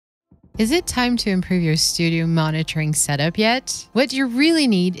Is it time to improve your studio monitoring setup yet? What you really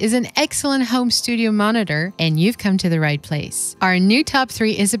need is an excellent home studio monitor, and you've come to the right place. Our new top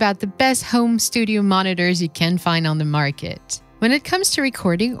 3 is about the best home studio monitors you can find on the market. When it comes to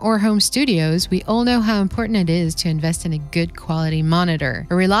recording or home studios, we all know how important it is to invest in a good quality monitor.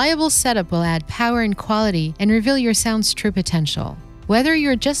 A reliable setup will add power and quality and reveal your sound's true potential. Whether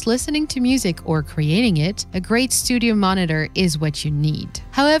you're just listening to music or creating it, a great studio monitor is what you need.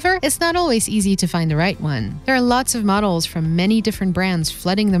 However, it's not always easy to find the right one. There are lots of models from many different brands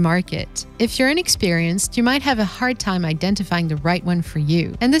flooding the market. If you're inexperienced, you might have a hard time identifying the right one for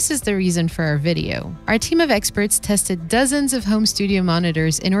you, and this is the reason for our video. Our team of experts tested dozens of home studio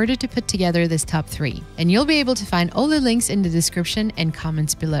monitors in order to put together this top 3, and you'll be able to find all the links in the description and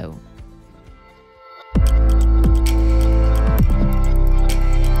comments below.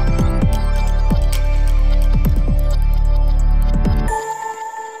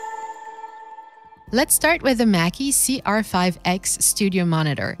 Let's start with the Mackie CR5X studio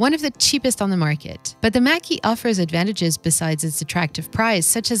monitor, one of the cheapest on the market. But the Mackie offers advantages besides its attractive price,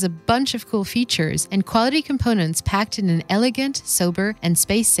 such as a bunch of cool features and quality components packed in an elegant, sober, and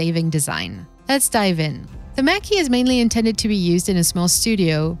space-saving design. Let's dive in. The Mackie is mainly intended to be used in a small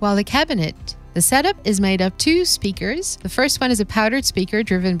studio, while the setup is made of 2 speakers. The first one is a powdered speaker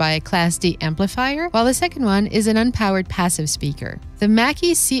driven by a Class D amplifier, while the second one is an unpowered passive speaker. The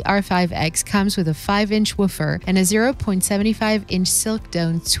Mackie CR5X comes with a 5-inch woofer and a 0.75-inch silk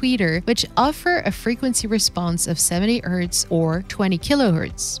dome tweeter, which offer a frequency response of 70 Hz or 20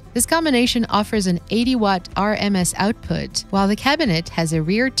 kHz. This combination offers an 80-watt RMS output, while the cabinet has a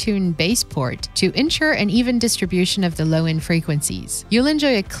rear-tuned bass port to ensure an even distribution of the low-end frequencies. You'll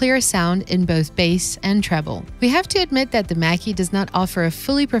enjoy a clear sound in both bass and treble. We have to admit that the Mackie does not offer a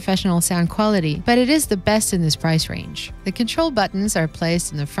fully professional sound quality, but it is the best in this price range. The control buttons are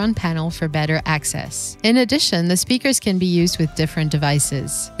placed in the front panel for better access. In addition, the speakers can be used with different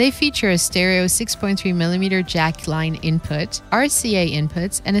devices. They feature a stereo 6.3mm jack line input, RCA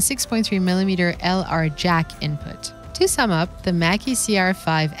inputs, and a 6.3mm LR jack input. To sum up, the Mackie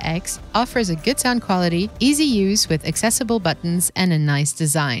CR5X offers a good sound quality, easy use with accessible buttons, and a nice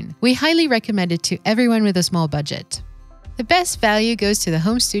design. We highly recommend it to everyone with a small budget. The best value goes to the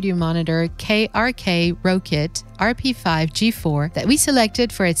home studio monitor KRK Rokit RP5 G4 that we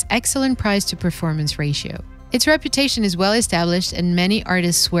selected for its excellent price to performance ratio. Its reputation is well established and many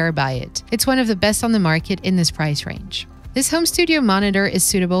artists swear by it. It's one of the best on the market in this price range. This home studio monitor is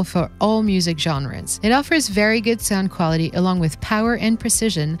suitable for all music genres. It offers very good sound quality along with power and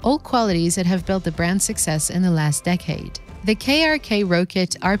precision, all qualities that have built the brand's success in the last decade. The KRK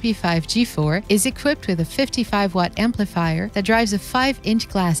Rokit RP5 G4 is equipped with a 55-watt amplifier that drives a 5-inch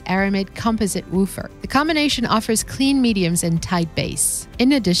glass aramid composite woofer. The combination offers clean mediums and tight bass.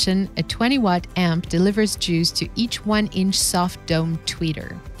 In addition, a 20-watt amp delivers juice to each 1-inch soft dome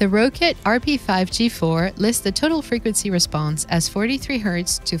tweeter. The Rokit RP5 G4 lists the total frequency response as 43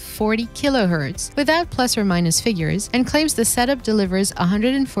 Hz to 40 kHz without plus or minus figures and claims the setup delivers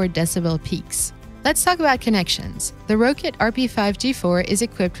 104 decibel peaks. Let's talk about connections. The Rokit RP5 G4 is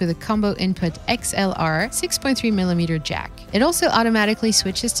equipped with a combo input XLR 6.3mm jack. It also automatically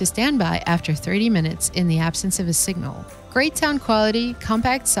switches to standby after 30 minutes in the absence of a signal. Great sound quality,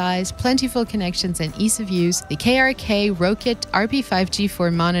 compact size, plentiful connections, and ease of use, the KRK Rokit RP5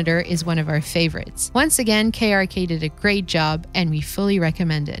 G4 monitor is one of our favorites. Once again, KRK did a great job and we fully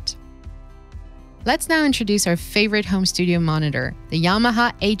recommend it. Let's now introduce our favorite home studio monitor. The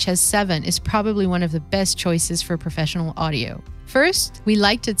Yamaha HS7 is probably one of the best choices for professional audio. First, we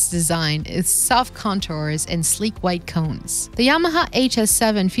liked its design, its soft contours and sleek white cones. The Yamaha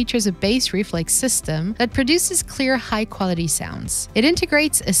HS7 features a bass reflex system that produces clear, high-quality sounds. It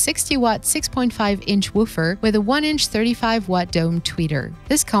integrates a 60-watt 6.5-inch woofer with a 1-inch 35-watt dome tweeter.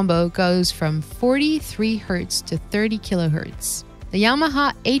 This combo goes from 43 Hz to 30 kHz. The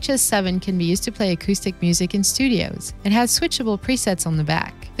Yamaha HS7 can be used to play acoustic music in studios. It has switchable presets on the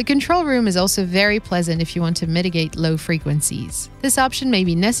back. The control room is also very pleasant if you want to mitigate low frequencies. This option may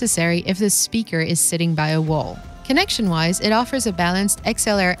be necessary if the speaker is sitting by a wall. Connection-wise, it offers a balanced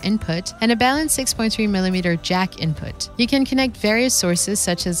XLR input and a balanced 6.3mm jack input. You can connect various sources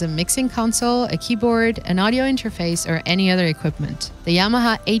such as a mixing console, a keyboard, an audio interface, or any other equipment. The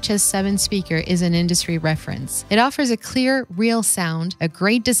Yamaha HS7 speaker is an industry reference. It offers a clear, real sound, a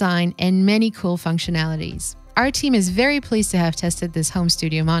great design, and many cool functionalities. Our team is very pleased to have tested this home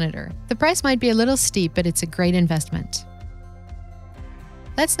studio monitor. The price might be a little steep, but it's a great investment.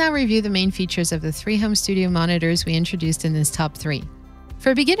 Let's now review the main features of the 3 home studio monitors we introduced in this top 3.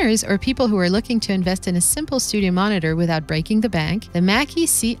 For beginners or people who are looking to invest in a simple studio monitor without breaking the bank, the Mackie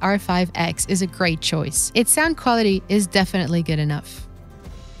CR5X is a great choice. Its sound quality is definitely good enough.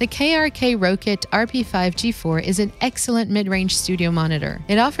 The KRK Rokit RP5 G4 is an excellent mid-range studio monitor.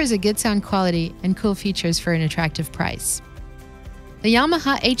 It offers a good sound quality and cool features for an attractive price. The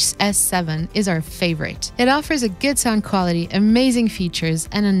Yamaha HS7 is our favorite. It offers a good sound quality, amazing features,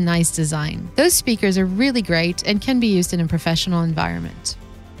 and a nice design. Those speakers are really great and can be used in a professional environment.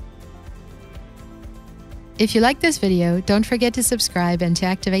 If you like this video, don't forget to subscribe and to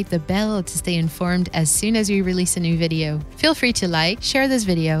activate the bell to stay informed as soon as we release a new video. Feel free to like, share this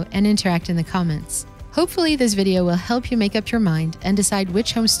video, and interact in the comments. Hopefully this video will help you make up your mind and decide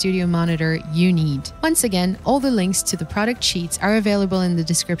which home studio monitor you need. Once again, all the links to the product sheets are available in the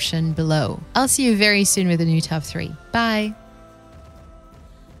description below. I'll see you very soon with a new top 3. Bye!